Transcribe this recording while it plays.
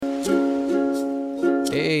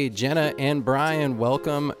Hey, Jenna and Brian,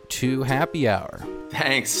 welcome to Happy Hour.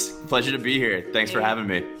 Thanks. Pleasure to be here. Thanks for having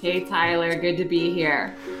me. Hey, Tyler. Good to be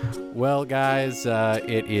here. Well, guys,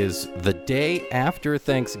 it is the day after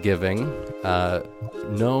Thanksgiving,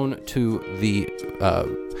 known to the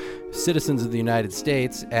citizens of the United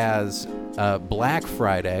States as Black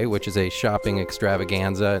Friday, which is a shopping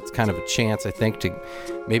extravaganza. It's kind of a chance, I think, to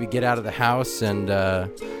maybe get out of the house and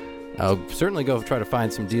I'll certainly go try to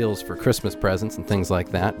find some deals for Christmas presents and things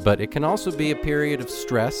like that. But it can also be a period of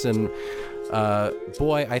stress. And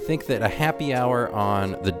boy, I think that a happy hour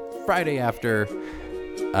on the Friday after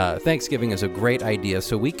Thanksgiving is a great idea.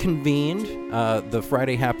 So we convened the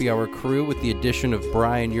Friday Happy Hour crew with the addition of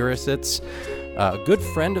Brian Urasitz, a good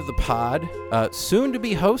friend of the pod, soon to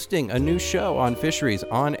be hosting a new show on fisheries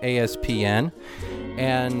on ASPN.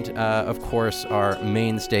 And, of course, our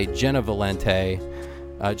mainstay, Jenna Valente.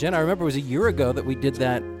 Jenna, I remember it was a year ago that we did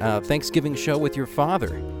that Thanksgiving show with your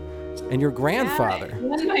father and your grandfather.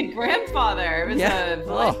 Yeah, and my grandfather. It was a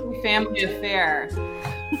Valente family affair.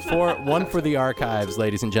 One for the archives,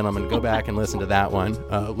 ladies and gentlemen. Go back and listen to that one.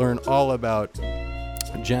 Learn all about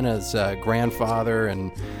Jenna's grandfather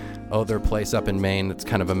and their place up in Maine. It's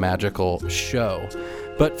kind of a magical show.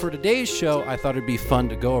 But for today's show, I thought it'd be fun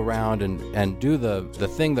to go around and do the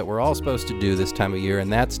thing that we're all supposed to do this time of year,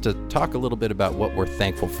 and that's to talk a little bit about what we're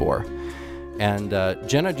thankful for. And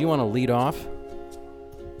Jenna, do you want to lead off?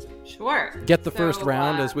 Sure. Get the first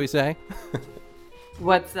round, as we say.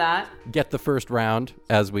 What's that? Get the first round,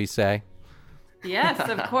 as we say. Yes,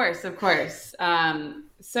 of course.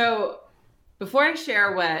 So before I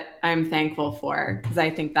share what I'm thankful for, because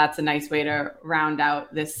I think that's a nice way to round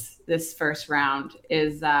out this first round,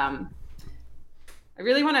 is I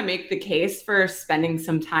really want to make the case for spending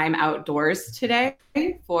some time outdoors today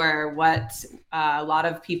for what a lot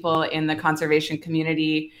of people in the conservation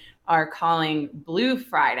community are calling Blue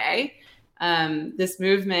Friday. This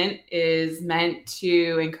movement is meant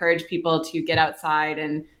to encourage people to get outside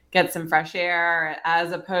and get some fresh air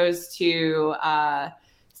as opposed to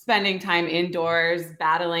spending time indoors,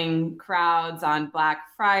 battling crowds on Black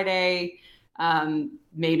Friday,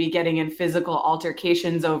 maybe getting in physical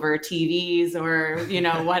altercations over TVs or,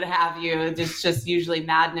 what have you. It's just usually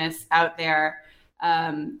madness out there.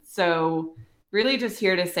 So really just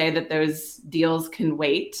here to say that those deals can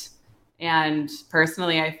wait. And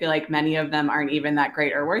personally, I feel like many of them aren't even that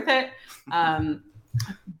great or worth it.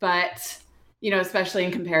 But, especially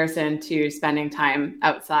in comparison to spending time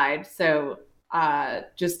outside. So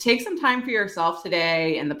just take some time for yourself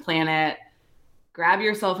today and the planet. Grab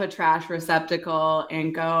yourself a trash receptacle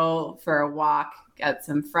and go for a walk, get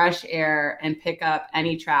some fresh air, and pick up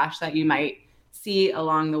any trash that you might see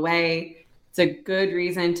along the way. It's a good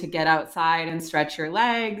reason to get outside and stretch your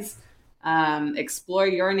legs, explore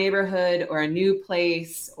your neighborhood or a new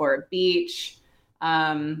place or a beach,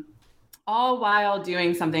 all while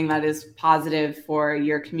doing something that is positive for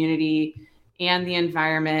your community and the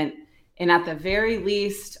environment. And at the very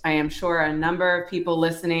least, I am sure a number of people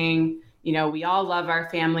listening, we all love our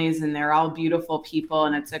families and they're all beautiful people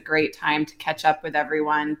and it's a great time to catch up with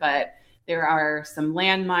everyone. But there are some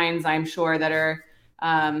landmines, I'm sure, that are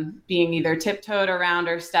being either tiptoed around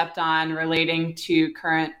or stepped on relating to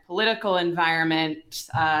current political environment,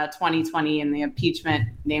 2020 and the impeachment,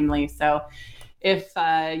 namely. So if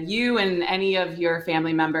you and any of your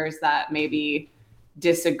family members that maybe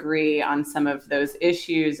disagree on some of those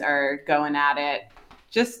issues are going at it,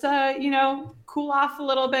 just, cool off a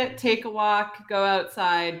little bit, take a walk, go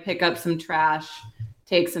outside, pick up some trash,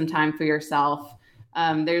 take some time for yourself.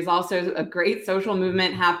 There's also a great social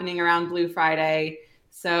movement happening around Blue Friday.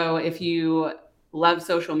 So if you love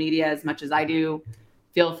social media as much as I do,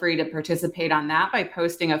 feel free to participate on that by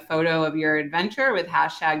posting a photo of your adventure with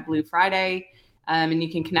hashtag Blue Friday. And you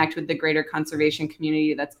can connect with the greater conservation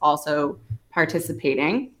community that's also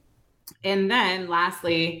participating. And then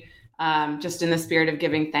lastly, just in the spirit of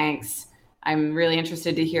giving thanks, I'm really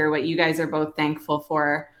interested to hear what you guys are both thankful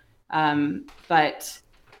for. But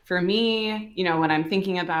for me, when I'm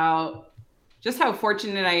thinking about just how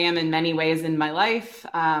fortunate I am in many ways in my life,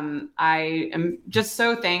 I am just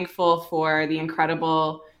so thankful for the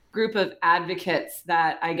incredible group of advocates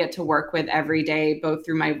that I get to work with every day, both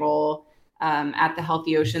through my role at the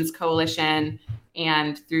Healthy Oceans Coalition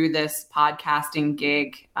and through this podcasting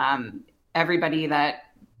gig. Everybody that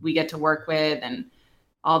we get to work with and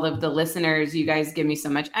all of the listeners, you guys give me so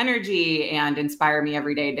much energy and inspire me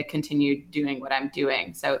every day to continue doing what I'm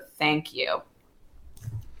doing. So thank you.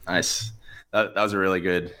 Nice. That was a really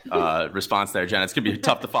good response there, Jen. It's going to be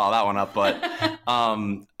tough to follow that one up. But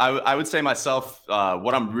I would say myself,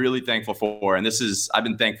 what I'm really thankful for, and I've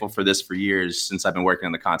been thankful for this for years since I've been working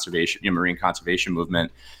in the conservation, marine conservation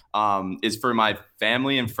movement, is for my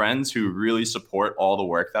family and friends who really support all the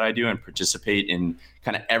work that I do and participate in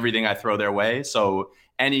kind of everything I throw their way. So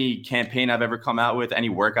any campaign I've ever come out with, any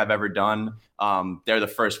work I've ever done, they're the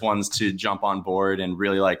first ones to jump on board and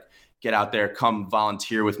really get out there, come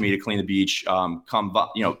volunteer with me to clean the beach,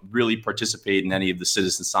 really participate in any of the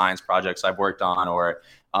citizen science projects I've worked on, or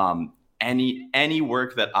any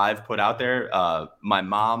work that I've put out there. My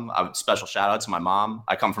mom, special shout out to my mom.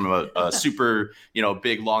 I come from a super,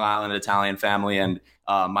 big Long Island Italian family. And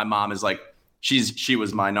my mom is she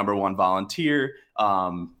was my number one volunteer.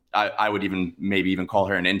 I would maybe even call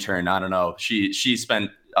her an intern. I don't know. She spent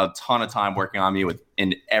a ton of time working on me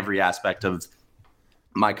in every aspect of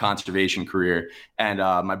my conservation career, and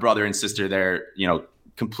my brother and sister, they're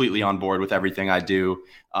completely on board with everything I do,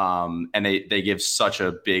 and they give such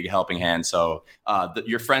a big helping hand. So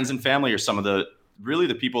your friends and family are some of the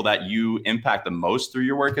people that you impact the most through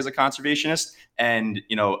your work as a conservationist, and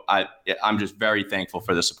I'm just very thankful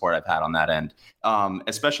for the support I've had on that end.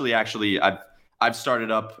 Especially, actually, I've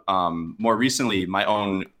started up more recently my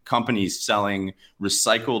own company selling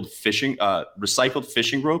recycled fishing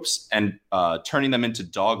ropes and turning them into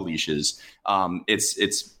dog leashes.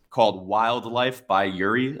 It's called Wildlife by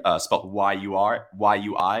Yuri, spelled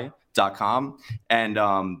YUI.com,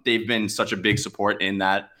 and they've been such a big support in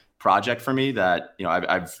that project for me that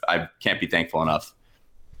I can't be thankful enough.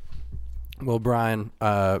 Well, Brian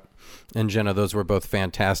and Jenna, those were both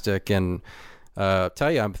fantastic, and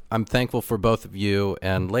tell you, I'm thankful for both of you.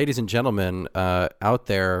 And ladies and gentlemen out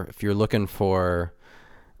there, if you're looking for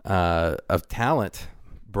of talent,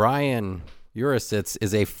 Brian Urasits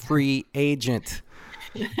is a free agent.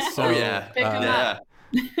 So pick him up.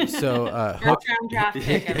 So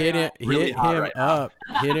hit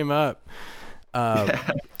him up.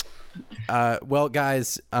 Well,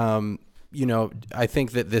 guys, I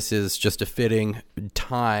think that this is just a fitting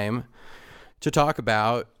time to talk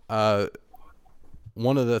about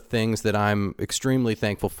one of the things that I'm extremely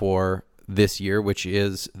thankful for this year, which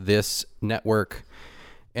is this network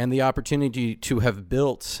and the opportunity to have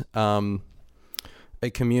built a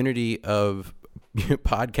community of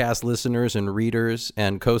podcast listeners and readers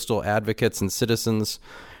and coastal advocates and citizens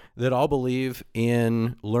that all believe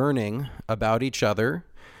in learning about each other.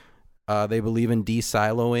 They believe in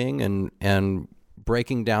de-siloing and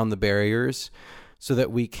breaking down the barriers so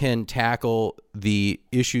that we can tackle the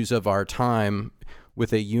issues of our time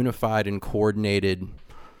with a unified and coordinated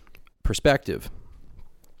perspective.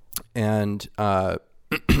 And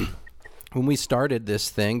when we started this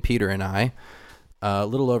thing, Peter and I, a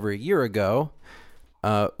little over a year ago,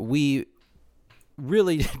 we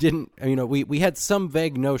really didn't, we had some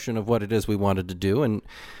vague notion of what it is we wanted to do, and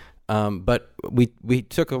but we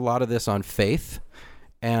took a lot of this on faith.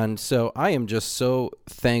 And so I am just so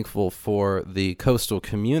thankful for the coastal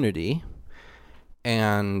community.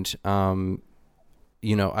 And,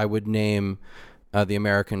 I would name the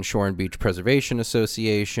American Shore and Beach Preservation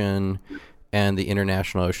Association and the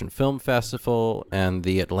International Ocean Film Festival and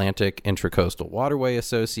the Atlantic Intracoastal Waterway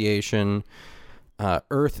Association,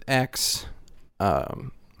 EarthX.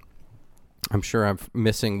 I'm sure I'm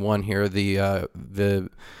missing one here. The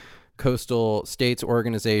Coastal States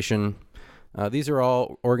Organization. These are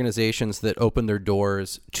all organizations that opened their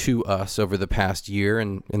doors to us over the past year,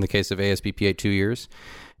 and in the case of ASBPA, 2 years,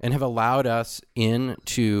 and have allowed us in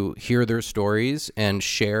to hear their stories and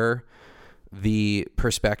share the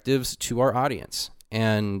perspectives to our audience.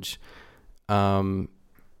 And I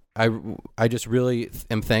just really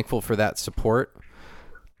am thankful for that support.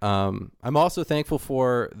 I'm also thankful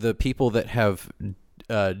for the people that have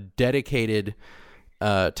dedicated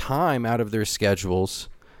time out of their schedules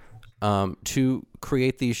to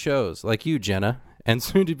create these shows, like you, Jenna, and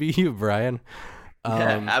soon to be you, Brian.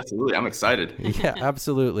 Yeah, absolutely. I'm excited. Yeah,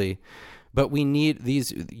 absolutely. But we need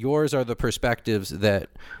these. Yours are the perspectives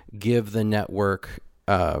that give the network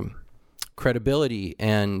credibility,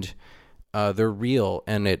 and they're real,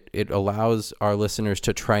 and it allows our listeners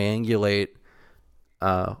to triangulate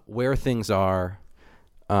where things are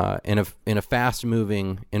in a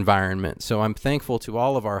fast-moving environment. So I'm thankful to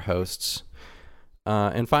all of our hosts.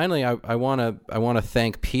 And finally, I want to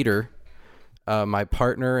thank Peter, my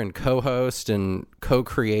partner and co-host and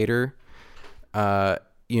co-creator.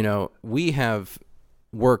 We have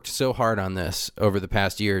worked so hard on this over the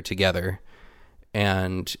past year together,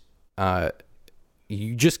 and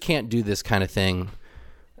you just can't do this kind of thing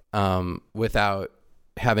without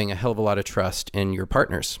having a hell of a lot of trust in your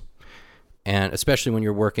partners. and especially when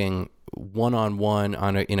you're working one-on-one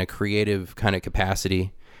in a creative kind of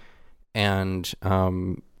capacity. And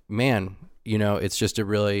man, it's just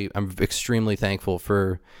I'm extremely thankful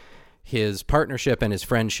for his partnership, and his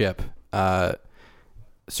friendship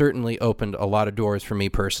certainly opened a lot of doors for me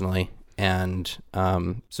personally. And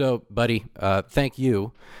so, buddy, thank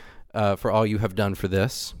you for all you have done for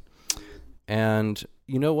this. And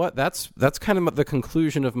you know what? That's kind of the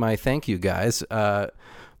conclusion of my thank you, guys.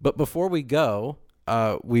 But before we go,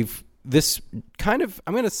 I'm going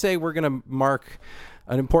to say we're going to mark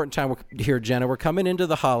an important time here, Jenna. We're coming into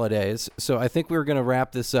the holidays, so I think we're going to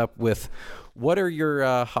wrap this up with what are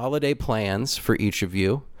your holiday plans for each of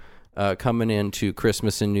you coming into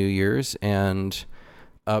Christmas and New Year's. And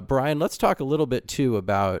Brian, let's talk a little bit too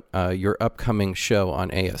about your upcoming show on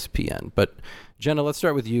ASPN. But Jenna, let's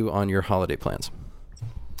start with you on your holiday plans.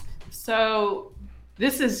 So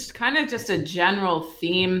this is kind of just a general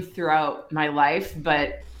theme throughout my life,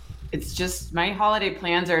 but it's just my holiday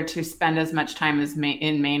plans are to spend as much time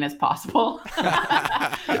in Maine as possible.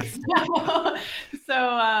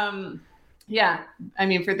 Yeah, I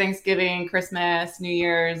mean, for Thanksgiving, Christmas, New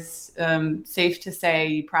Year's, safe to say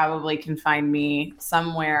you probably can find me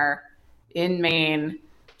somewhere in Maine,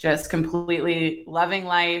 just completely loving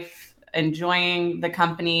life, enjoying the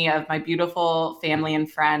company of my beautiful family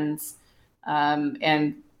and friends,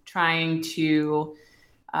 and trying to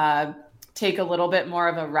take a little bit more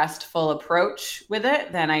of a restful approach with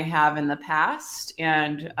it than I have in the past,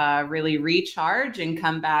 and really recharge and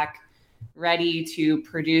come back ready to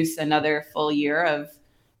produce another full year of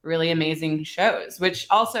really amazing shows, which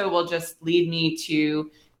also will just lead me to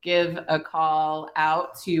give a call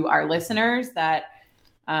out to our listeners that,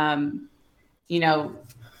 I'm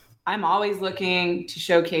always looking to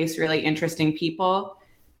showcase really interesting people.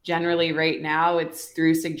 Generally right now it's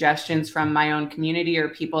through suggestions from my own community or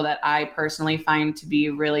people that I personally find to be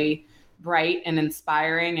really bright and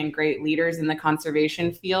inspiring and great leaders in the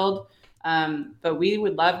conservation field. But we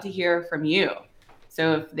would love to hear from you.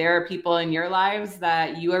 So if there are people in your lives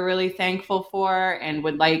that you are really thankful for and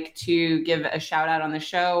would like to give a shout out on the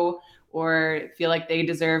show or feel like they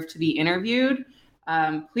deserve to be interviewed,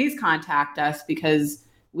 please contact us, because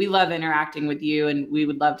we love interacting with you and we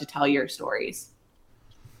would love to tell your stories.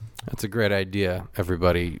 That's a great idea,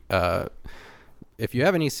 everybody. If you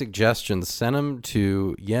have any suggestions, send them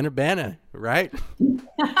to Yenna Benna, right?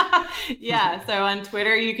 Yeah. So on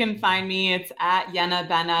Twitter, you can find me. It's at Yenna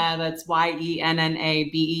Benna. That's YENNABENNA.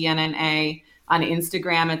 On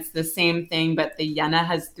Instagram, it's the same thing, but the Yenna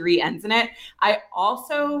has 3 N's in it. I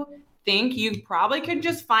also think you probably could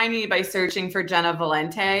just find me by searching for Jenna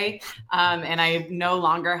Valente. And I no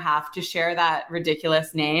longer have to share that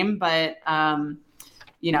ridiculous name, but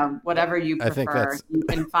whatever you prefer, you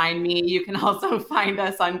can find me. You can also find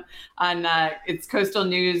us on it's Coastal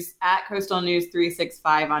News at Coastal News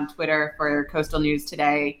 365 on Twitter for Coastal News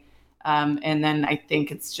Today. And then I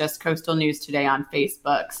think it's just Coastal News Today on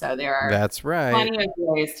Facebook. So there are plenty of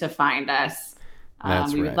ways to find us.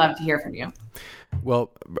 We would love to hear from you.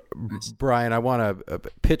 Well, Brian, I want to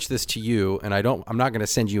pitch this to you, and I'm not going to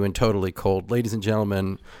send you in totally cold. Ladies and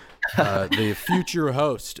gentlemen, the future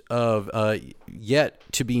host of yet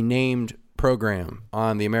to be named program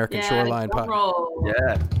on the American Shoreline podcast.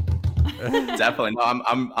 Yeah. Definitely. No,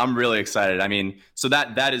 I'm really excited. I mean, so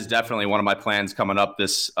that is definitely one of my plans coming up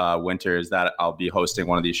this winter, is that I'll be hosting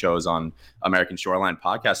one of these shows on American Shoreline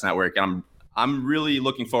Podcast Network. And I'm really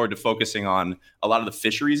looking forward to focusing on a lot of the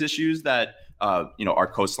fisheries issues that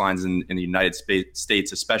our coastlines in the United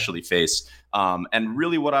States especially face. And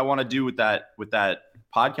really what I want to do with that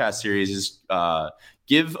podcast series is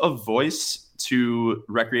give a voice to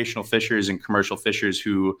recreational fishers and commercial fishers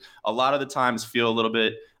who a lot of the times feel a little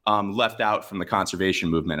bit left out from the conservation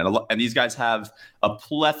movement. And these guys have a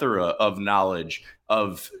plethora of knowledge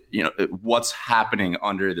of, what's happening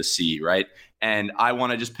under the sea, right? And I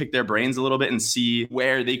want to just pick their brains a little bit and see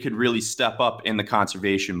where they could really step up in the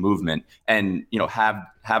conservation movement and,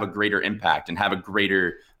 have a greater impact and have a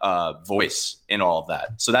greater voice in all of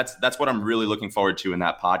that. So that's what I'm really looking forward to in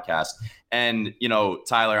that podcast. And,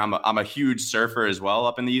 Tyler, I'm a huge surfer as well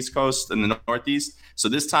up in the East Coast and the Northeast. So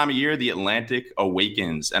this time of year, the Atlantic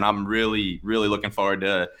awakens, and I'm really, really looking forward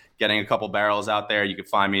to getting a couple barrels out there. You can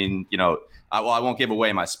find me in, I won't give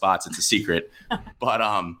away my spots. It's a secret, but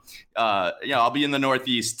I'll be in the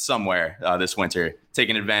Northeast somewhere this winter,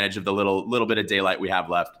 taking advantage of the little bit of daylight we have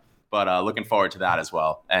left. But looking forward to that as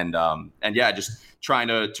well. And just trying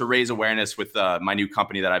to raise awareness with my new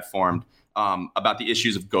company that I've formed about the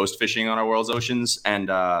issues of ghost fishing on our world's oceans, and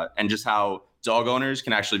just how dog owners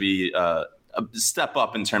can actually be step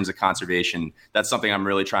up in terms of conservation. That's something I'm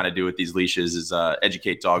really trying to do with these leashes is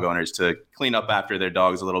educate dog owners to clean up after their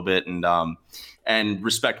dogs a little bit and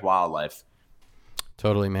respect wildlife.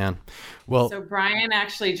 Totally, man. Well, so Brian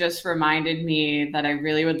actually just reminded me that I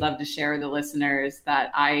really would love to share with the listeners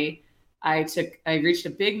that I reached a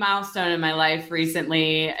big milestone in my life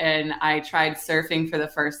recently, and I tried surfing for the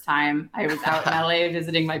first time. I was out in LA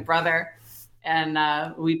visiting my brother, and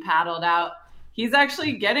we paddled out. He's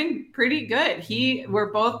actually getting pretty good.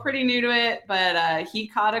 We're both pretty new to it, but he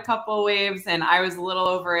caught a couple waves, and I was a little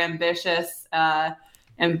over ambitious. And,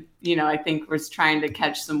 I think was trying to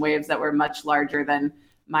catch some waves that were much larger than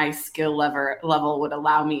my skill level would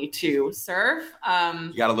allow me to surf.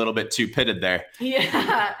 You got a little bit too pitted there.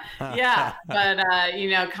 Yeah. But,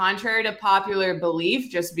 contrary to popular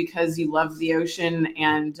belief, just because you love the ocean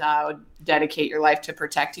and dedicate your life to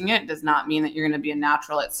protecting it does not mean that you're going to be a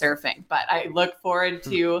natural at surfing. But I look forward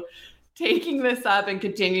to taking this up and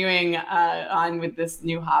continuing on with this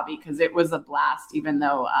new hobby, because it was a blast, even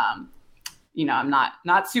though I'm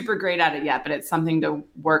not super great at it yet, but it's something to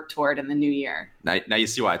work toward in the new year. Now you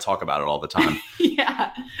see why I talk about it all the time.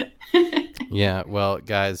 Yeah. Yeah. Well,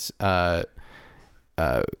 guys,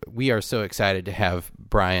 we are so excited to have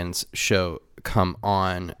Brian's show come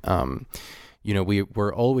on.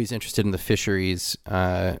 We're always interested in the fisheries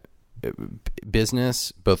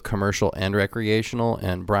business, both commercial and recreational.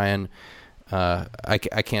 And Brian,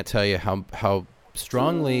 I can't tell you how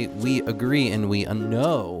strongly we agree, and we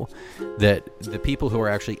know that the people who are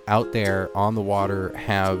actually out there on the water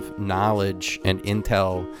have knowledge and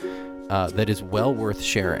intel that is well worth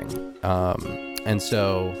sharing.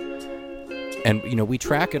 We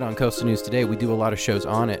track it on Coastal News Today. We do a lot of shows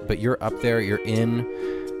on it, but you're up there, you're in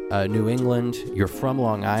New England, you're from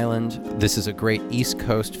Long Island. This is a great East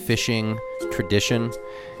Coast fishing tradition,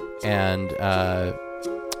 and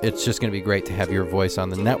it's just going to be great to have your voice on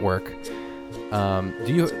the network. Do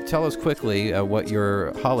you tell us quickly what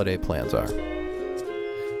your holiday plans are?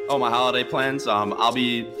 Oh, my holiday plans. I'll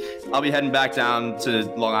be heading back down to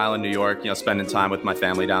Long Island, New York. Spending time with my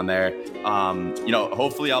family down there.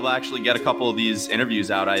 Hopefully I'll actually get a couple of these interviews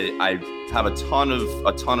out. I have a ton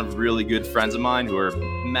of really good friends of mine who are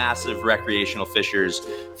massive recreational fishers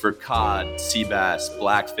for cod, sea bass,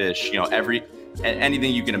 blackfish.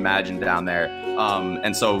 Anything you can imagine down there.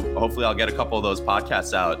 And so hopefully I'll get a couple of those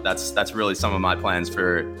podcasts out. That's really some of my plans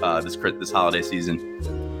for this holiday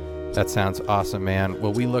season. That sounds awesome, man.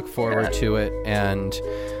 Well, we look forward to it. And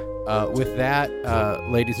with that,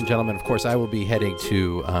 ladies and gentlemen, of course, I will be heading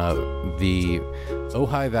to the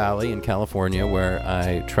Ojai Valley in California, where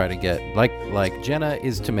I try to get, like Jenna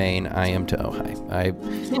is to Maine, I am to Ojai. I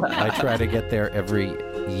try to get there every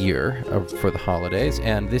year for the holidays,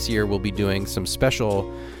 and this year we'll be doing some special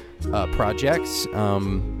projects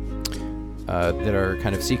that are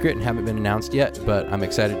kind of secret and haven't been announced yet, but I'm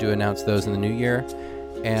excited to announce those in the new year,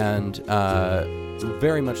 and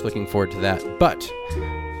very much looking forward to that. But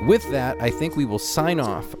with that, I think we will sign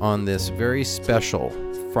off on this very special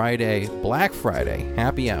Friday, Black Friday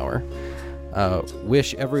happy hour.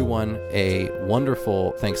 Wish everyone a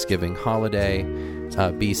wonderful Thanksgiving holiday.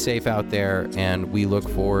 Be safe out there, and we look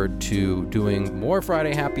forward to doing more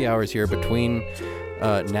Friday happy hours here between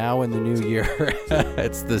now and the new year.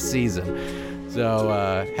 It's the season. So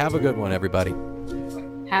have a good one, everybody.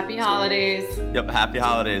 Happy holidays. Yep, happy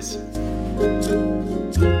holidays.